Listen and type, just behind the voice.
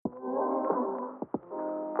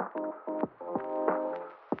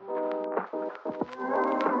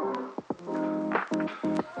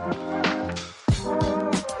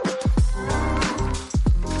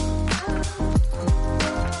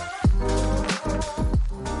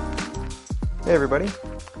Hey everybody,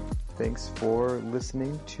 thanks for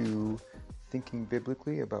listening to Thinking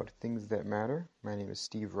Biblically About Things That Matter. My name is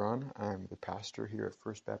Steve Ron. I'm the pastor here at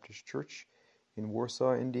First Baptist Church in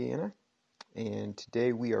Warsaw, Indiana. And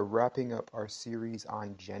today we are wrapping up our series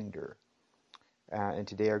on gender. And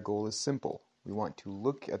today our goal is simple. We want to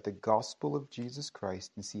look at the gospel of Jesus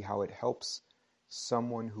Christ and see how it helps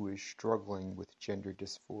someone who is struggling with gender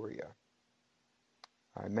dysphoria.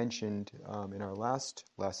 I mentioned in our last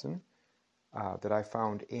lesson that I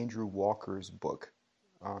found Andrew Walker's book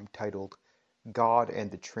titled God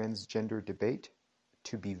and the Transgender Debate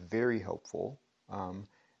to be very helpful.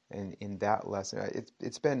 And in that lesson,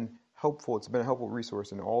 it's been helpful. It's been a helpful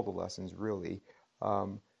resource in all the lessons, really.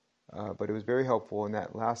 But it was very helpful in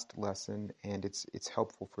that last lesson, and it's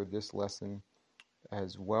helpful for this lesson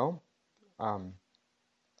as well.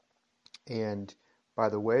 And by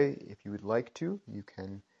the way, if you would like to, you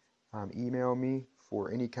can email me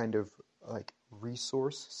for any kind of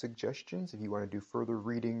resource suggestions if you want to do further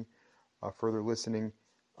reading, further listening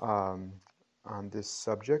on this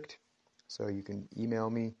subject. So you can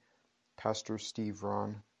email me,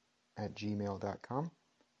 pastorsteveron@gmail.com,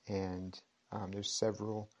 and there's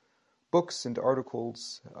several books and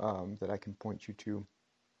articles that I can point you to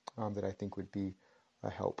that I think would be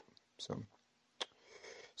a help. So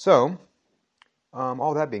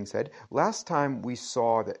all that being said, last time we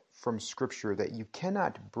saw that from Scripture that you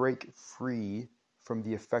cannot break free from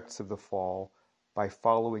the effects of the fall by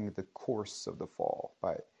following the course of the fall.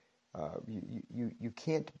 You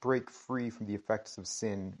can't break free from the effects of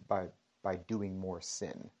sin by doing more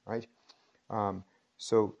sin, right?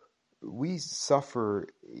 So we suffer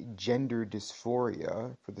gender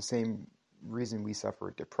dysphoria for the same reason we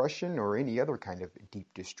suffer depression or any other kind of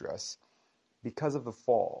deep distress because of the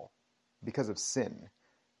fall. Because of sin.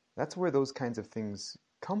 That's where those kinds of things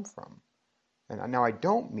come from. And now I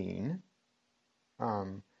don't mean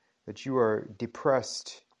that you are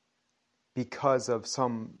depressed because of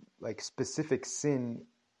some specific sin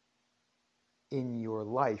in your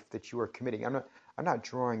life that you are committing. I'm not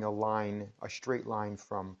drawing a straight line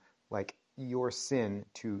from your sin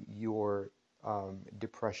to your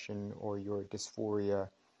depression or your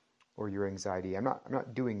dysphoria or your anxiety. I'm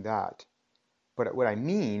not doing that. But what I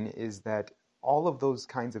mean is that all of those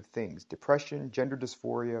kinds of things, depression, gender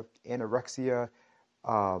dysphoria, anorexia,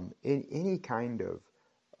 any kind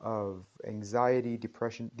of anxiety,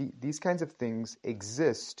 depression, these kinds of things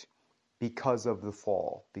exist because of the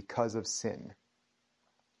fall, because of sin.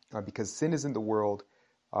 Because sin is in the world,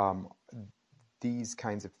 these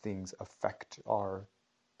kinds of things affect our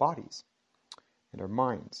bodies and our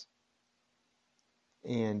minds.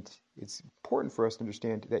 And it's important for us to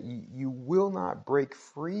understand that you will not break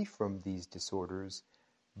free from these disorders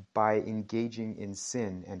by engaging in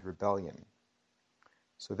sin and rebellion.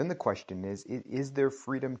 So then the question is there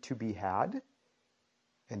freedom to be had?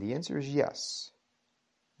 And the answer is yes.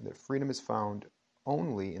 That freedom is found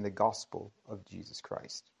only in the gospel of Jesus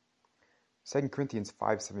Christ. 2 Corinthians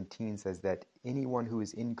 5:17 says that anyone who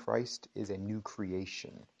is in Christ is a new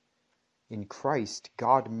creation. In Christ,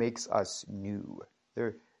 God makes us new.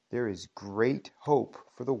 There is great hope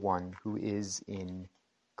for the one who is in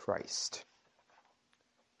Christ,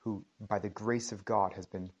 who by the grace of God has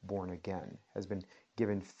been born again, has been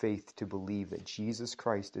given faith to believe that Jesus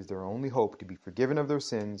Christ is their only hope to be forgiven of their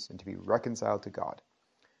sins and to be reconciled to God.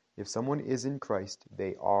 If someone is in Christ,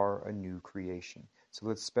 they are a new creation. So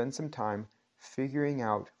let's spend some time figuring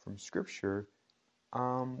out from Scripture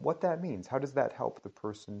what that means. How does that help the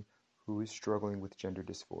person who is struggling with gender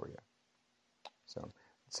dysphoria?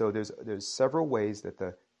 So there's several ways that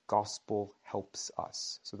the gospel helps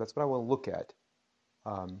us. So that's what I want to look at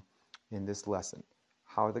in this lesson,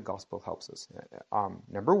 how the gospel helps us.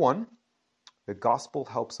 Number one, the gospel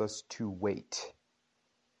helps us to wait.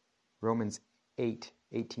 Romans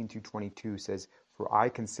 8:18-22 says, "For I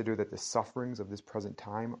consider that the sufferings of this present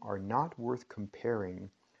time are not worth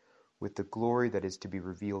comparing with the glory that is to be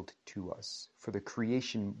revealed to us. For the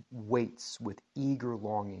creation waits with eager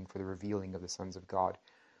longing for the revealing of the sons of God.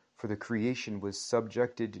 For the creation was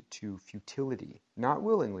subjected to futility, not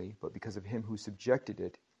willingly, but because of him who subjected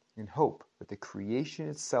it, in hope that the creation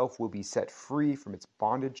itself will be set free from its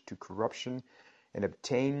bondage to corruption and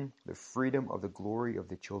obtain the freedom of the glory of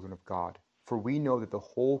the children of God. For we know that the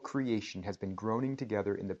whole creation has been groaning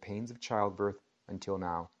together in the pains of childbirth until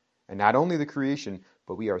now. And not only the creation,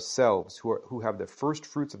 but we ourselves, who have the first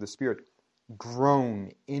fruits of the Spirit,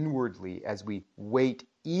 groan inwardly as we wait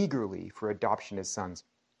eagerly for adoption as sons,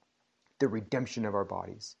 the redemption of our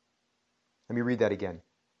bodies." Let me read that again.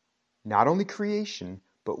 Not only creation,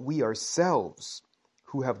 but we ourselves,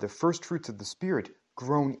 who have the first fruits of the Spirit,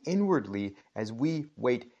 groan inwardly as we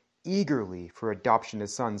wait eagerly for adoption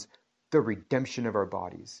as sons, the redemption of our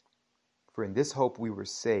bodies. For in this hope we were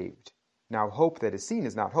saved. Now hope that is seen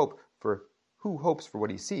is not hope, for who hopes for what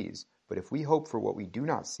he sees? But if we hope for what we do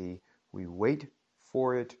not see, we wait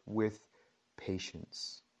for it with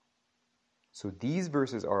patience. So these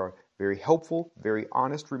verses are a very helpful, very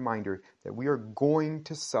honest reminder that we are going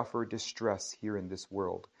to suffer distress here in this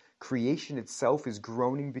world. Creation itself is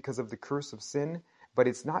groaning because of the curse of sin, but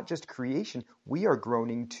it's not just creation. We are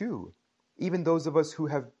groaning too. Even those of us who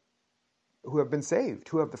have been saved,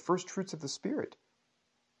 who have the first fruits of the Spirit.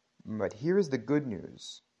 But here is the good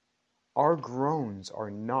news. Our groans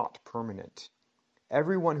are not permanent.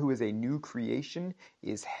 Everyone who is a new creation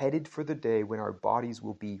is headed for the day when our bodies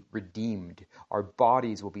will be redeemed. Our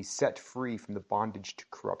bodies will be set free from the bondage to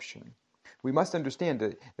corruption. We must understand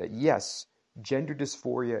that yes, gender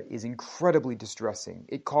dysphoria is incredibly distressing.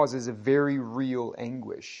 It causes a very real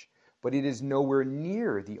anguish, but it is nowhere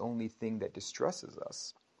near the only thing that distresses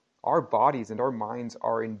us. Our bodies and our minds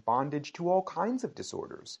are in bondage to all kinds of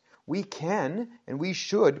disorders. We can and we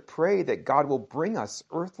should pray that God will bring us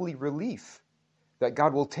earthly relief, that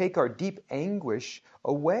God will take our deep anguish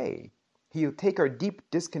away. He'll take our deep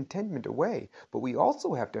discontentment away. But we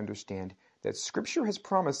also have to understand that Scripture has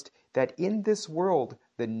promised that in this world,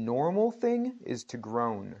 the normal thing is to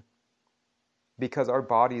groan, because our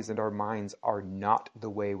bodies and our minds are not the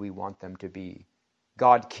way we want them to be.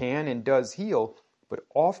 God can and does heal, but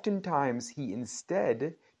oftentimes He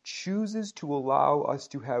instead chooses to allow us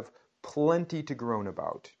to have plenty to groan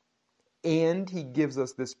about. And He gives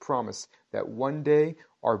us this promise that one day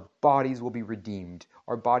our bodies will be redeemed.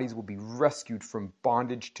 Our bodies will be rescued from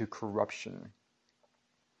bondage to corruption.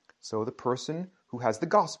 So the person who has the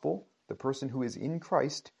gospel, the person who is in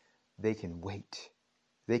Christ, they can wait.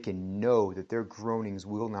 They can know that their groanings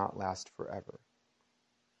will not last forever.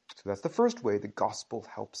 So that's the first way the gospel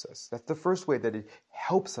helps us. That's the first way that it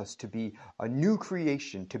helps us to be a new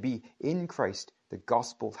creation, to be in Christ. The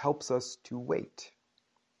gospel helps us to wait.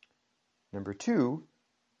 Number two,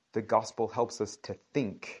 the gospel helps us to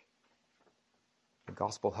think. The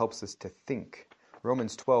gospel helps us to think.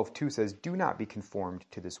 Romans 12:2 says, "Do not be conformed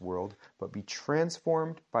to this world, but be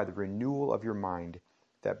transformed by the renewal of your mind,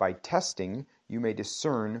 that by testing you may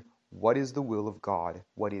discern what is the will of God,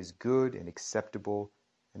 what is good and acceptable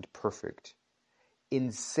and perfect."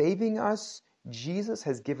 In saving us, Jesus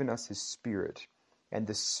has given us His Spirit, and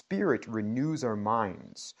the Spirit renews our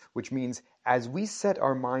minds, which means as we set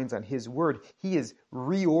our minds on His Word, He is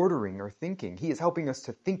reordering our thinking. He is helping us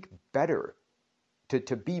to think better,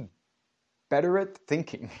 to be better at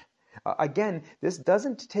thinking. Again, this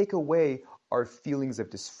doesn't take away our feelings of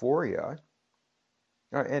dysphoria.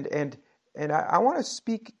 And I want to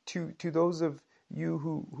speak to those of you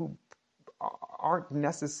who aren't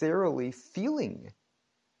necessarily feeling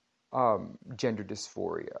gender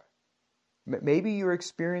dysphoria. Maybe you're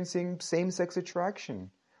experiencing same-sex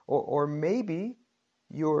attraction, or maybe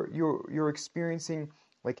you're experiencing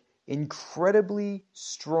like incredibly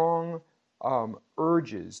strong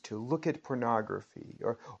urges to look at pornography,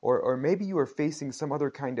 or maybe you are facing some other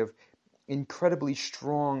kind of incredibly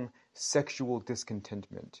strong sexual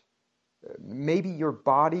discontentment. Maybe your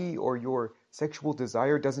body or your sexual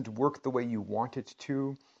desire doesn't work the way you want it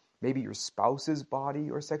to. Maybe your spouse's body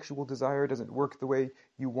or sexual desire doesn't work the way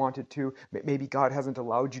you want it to. Maybe God hasn't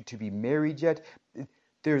allowed you to be married yet.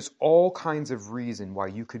 There's all kinds of reason why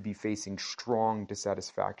you could be facing strong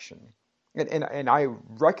dissatisfaction. And I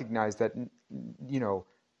recognize that,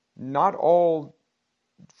 not all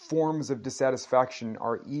forms of dissatisfaction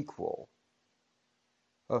are equal.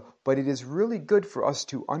 But it is really good for us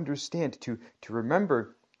to understand, to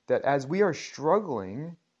remember that as we are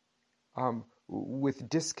struggling with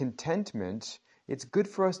discontentment, it's good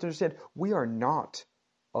for us to understand we are not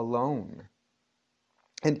alone.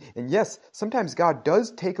 And yes, sometimes God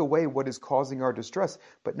does take away what is causing our distress,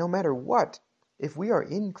 but no matter what, if we are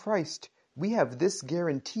in Christ, we have this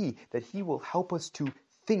guarantee that He will help us to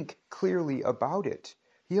think clearly about it.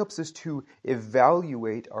 He helps us to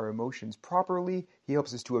evaluate our emotions properly. He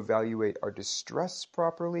helps us to evaluate our distress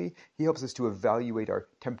properly. He helps us to evaluate our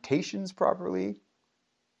temptations properly.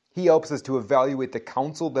 He helps us to evaluate the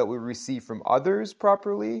counsel that we receive from others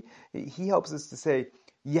properly. He helps us to say,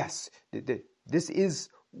 yes, this is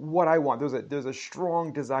what I want. There's a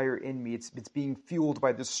strong desire in me. It's being fueled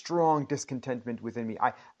by this strong discontentment within me.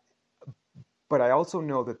 But I also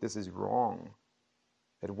know that this is wrong.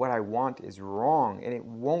 That what I want is wrong, and it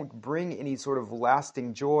won't bring any sort of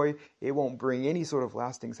lasting joy. It won't bring any sort of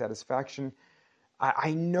lasting satisfaction.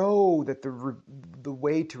 I know that the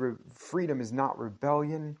way to freedom is not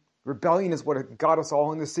rebellion. Rebellion is what got us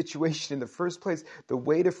all in this situation in the first place. The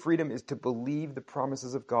way to freedom is to believe the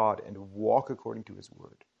promises of God and walk according to his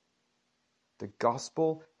word. The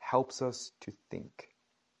gospel helps us to think.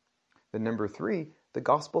 Then number 3, the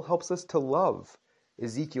gospel helps us to love.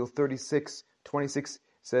 Ezekiel 36:26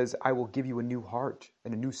 says, I will give you a new heart,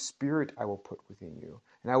 and a new spirit I will put within you.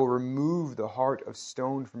 And I will remove the heart of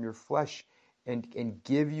stone from your flesh and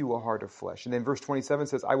give you a heart of flesh. And then verse 27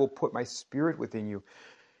 says, I will put my spirit within you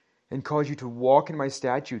and cause you to walk in my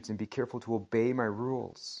statutes and be careful to obey my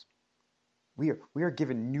rules. We are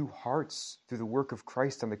given new hearts through the work of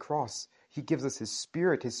Christ on the cross. He gives us his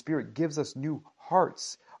spirit. His spirit gives us new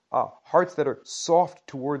hearts, hearts that are soft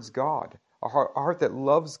towards God, a heart that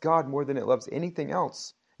loves God more than it loves anything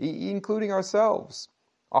else, including ourselves.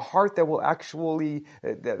 A heart that will actually,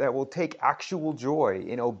 that will take actual joy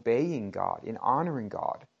in obeying God, in honoring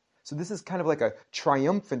God. So this is kind of like a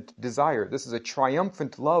triumphant desire. This is a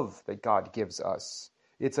triumphant love that God gives us.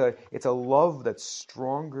 It's a love that's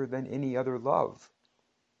stronger than any other love.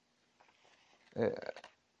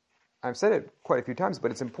 I've said it quite a few times,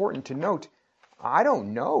 but it's important to note, I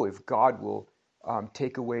don't know if God will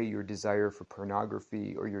take away your desire for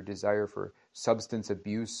pornography or your desire for substance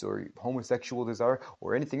abuse or homosexual desire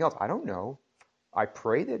or anything else. I don't know. I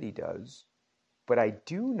pray that he does. But I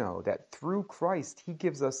do know that through Christ, he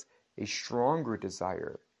gives us a stronger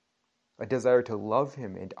desire, a desire to love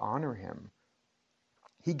him and honor him.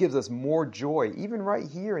 He gives us more joy, even right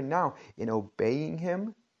here and now, in obeying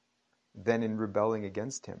him than in rebelling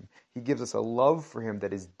against him. He gives us a love for him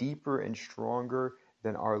that is deeper and stronger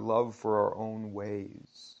than our love for our own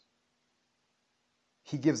ways.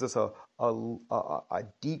 He gives us a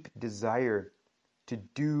deep desire to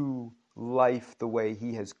do life the way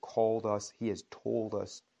he has called us, he has told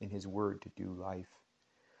us in his word to do life.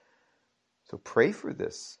 So pray for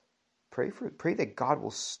this. Pray that God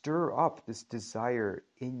will stir up this desire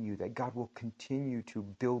in you, that God will continue to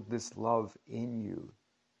build this love in you.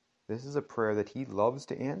 This is a prayer that he loves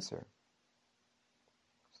to answer.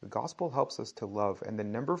 So the gospel helps us to love. And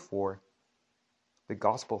then number 4, the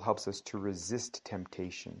gospel helps us to resist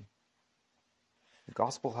temptation. The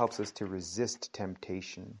gospel helps us to resist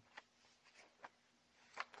temptation.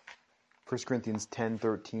 1 Corinthians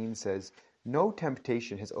 10:13 says, no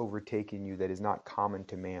temptation has overtaken you that is not common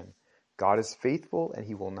to man. God is faithful, and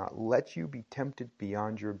he will not let you be tempted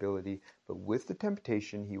beyond your ability, but with the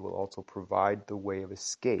temptation he will also provide the way of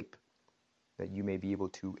escape, that you may be able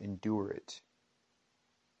to endure it.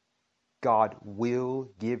 God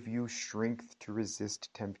will give you strength to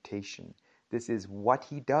resist temptation. This is what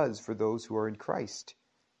he does for those who are in Christ.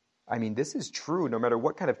 I mean, this is true no matter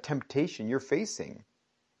what kind of temptation you're facing.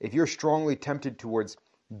 If you're strongly tempted towards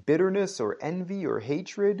bitterness or envy or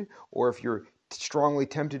hatred, or if you're strongly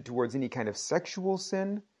tempted towards any kind of sexual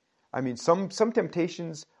sin, I mean, some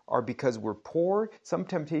temptations are because we're poor, some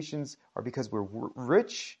temptations are because we're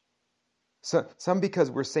rich, some because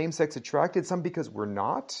we're same-sex attracted, some because we're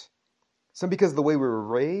not, some because of the way we were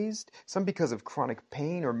raised, some because of chronic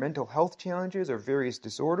pain or mental health challenges or various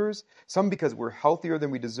disorders, some because we're healthier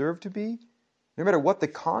than we deserve to be. No matter what the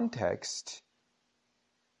context,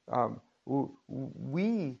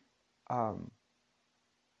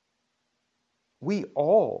 we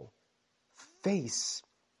all face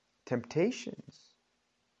temptations.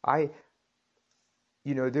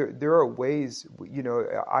 There are ways,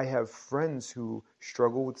 I have friends who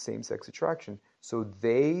struggle with same-sex attraction, so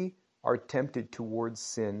they are tempted towards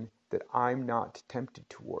sin that I'm not tempted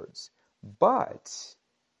towards. But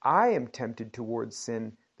I am tempted towards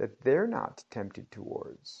sin that they're not tempted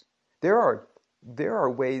towards. There are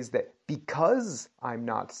ways that because I'm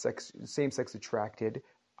not same-sex attracted,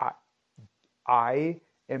 I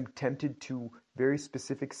am tempted to very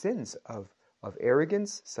specific sins of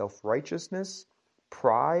arrogance, self-righteousness,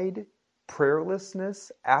 pride,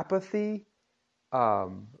 prayerlessness, apathy,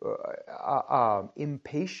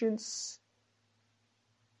 impatience.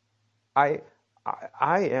 I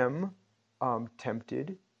am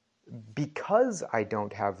tempted because I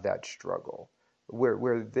don't have that struggle,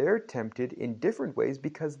 where they're tempted in different ways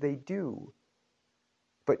because they do.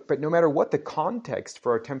 But no matter what the context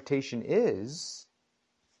for our temptation is,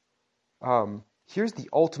 here's the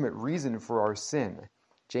ultimate reason for our sin.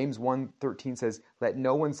 James 1:13 says, let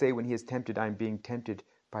no one say when he is tempted, I am being tempted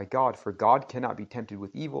by God, for God cannot be tempted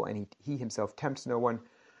with evil, and he himself tempts no one.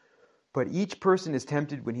 But each person is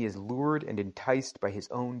tempted when he is lured and enticed by his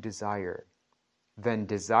own desire. Then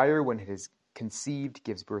desire, when it is conceived,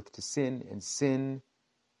 gives birth to sin, and sin,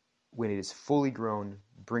 when it is fully grown,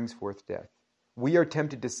 brings forth death. We are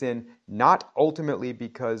tempted to sin not ultimately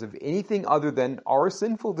because of anything other than our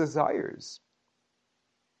sinful desires.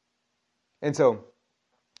 And so,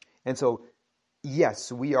 and so,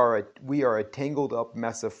 yes, we are a tangled up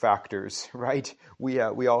mess of factors, right? We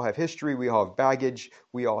all have history, we all have baggage,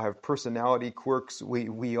 we all have personality quirks,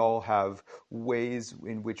 we all have ways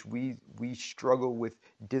in which we struggle with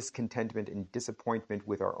discontentment and disappointment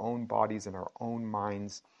with our own bodies and our own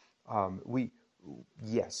minds. We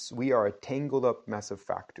Yes, we are a tangled up mess of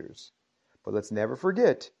factors. But let's never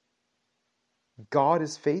forget, God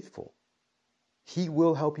is faithful. He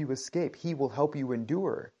will help you escape. He will help you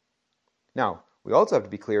endure. Now, we also have to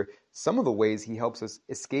be clear, some of the ways he helps us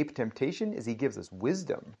escape temptation is he gives us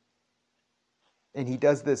wisdom. And he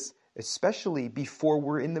does this especially before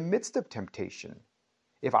we're in the midst of temptation.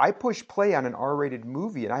 If I push play on an R-rated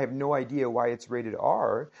movie and I have no idea why it's rated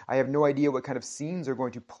R, I have no idea what kind of scenes are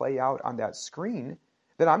going to play out on that screen,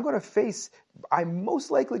 then I'm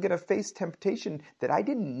most likely going to face temptation that I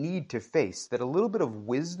didn't need to face, that a little bit of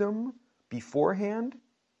wisdom beforehand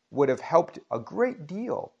would have helped a great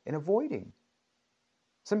deal in avoiding.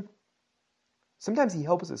 Sometimes he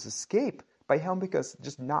helps us escape by helping us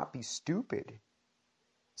just not be stupid.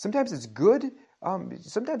 Sometimes it's good.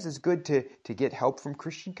 Sometimes it's good to get help from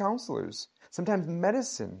Christian counselors. Sometimes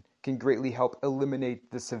medicine can greatly help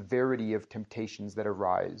eliminate the severity of temptations that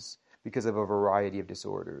arise because of a variety of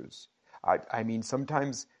disorders. I mean,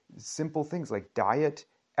 sometimes simple things like diet,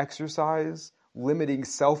 exercise, limiting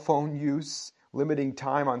cell phone use, limiting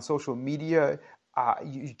time on social media,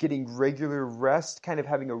 getting regular rest, kind of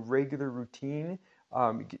having a regular routine,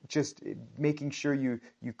 just making sure you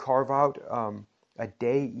carve out a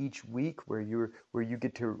day each week where you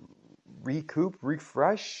get to recoup,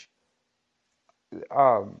 refresh.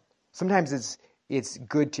 Sometimes it's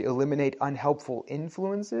good to eliminate unhelpful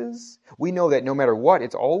influences. We know that no matter what,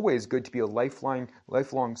 it's always good to be a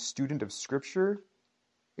lifelong student of Scripture.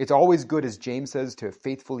 It's always good, as James says, to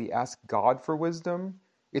faithfully ask God for wisdom.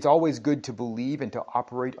 It's always good to believe and to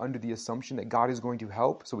operate under the assumption that God is going to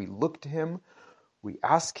help. So we look to Him, we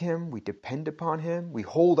ask Him, we depend upon Him, we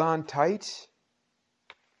hold on tight.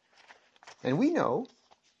 And we know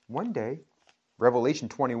one day, Revelation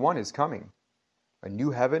 21 is coming. A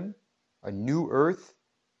new heaven, a new earth,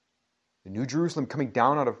 the new Jerusalem coming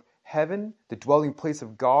down out of heaven. The dwelling place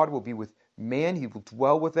of God will be with man. He will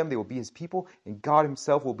dwell with them. They will be His people. And God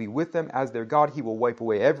Himself will be with them as their God. He will wipe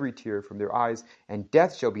away every tear from their eyes. And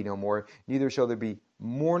death shall be no more. Neither shall there be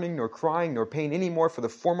mourning, nor crying, nor pain any more, for the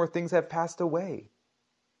former things have passed away.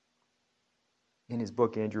 In his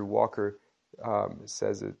book, Andrew Walker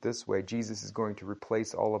says it this way: Jesus is going to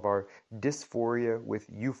replace all of our dysphoria with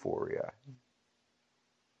euphoria.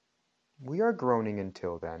 We are groaning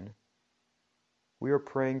until then. We are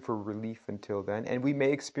praying for relief until then, and we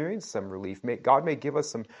may experience some relief. God may give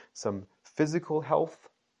us some physical health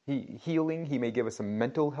healing. He may give us some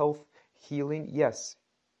mental health healing. Yes.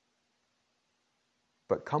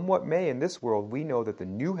 But come what may in this world, we know that the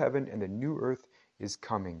new heaven and the new earth is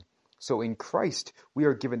coming. So in Christ, we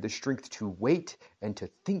are given the strength to wait and to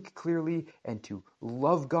think clearly and to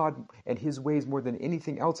love God and His ways more than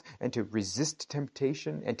anything else, and to resist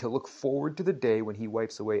temptation and to look forward to the day when He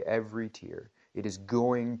wipes away every tear. It is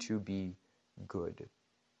going to be good.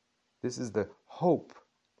 This is the hope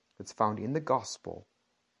that's found in the gospel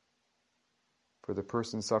for the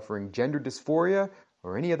person suffering gender dysphoria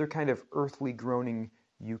or any other kind of earthly groaning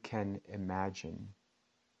you can imagine.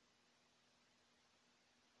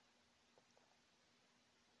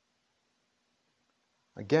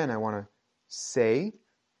 Again, I want to say,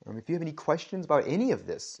 if you have any questions about any of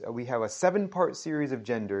this, we have a 7-part series of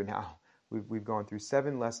gender now. We've gone through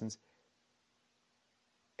 7 lessons.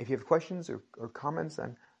 If you have questions or comments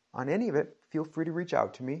on any of it, feel free to reach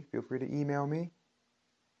out to me. Feel free to email me.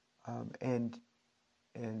 And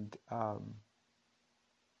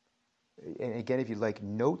again, if you'd like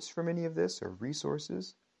notes from any of this or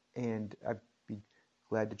resources, and I'd be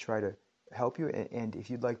glad to try to help you. And if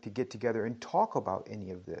you'd like to get together and talk about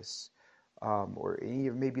any of this, or any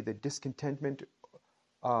of maybe the discontentment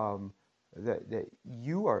that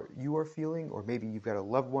you are feeling, or maybe you've got a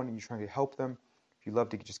loved one and you're trying to help them, if you'd love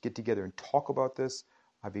to just get together and talk about this,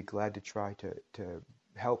 I'd be glad to try to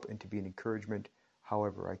help and to be an encouragement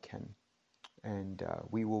however I can. And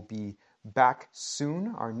we will be back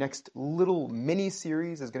soon. Our next little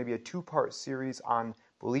mini-series is going to be a 2-part series on,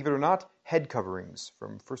 believe it or not, head coverings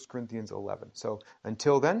from 1 Corinthians 11. So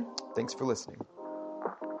until then, thanks for listening.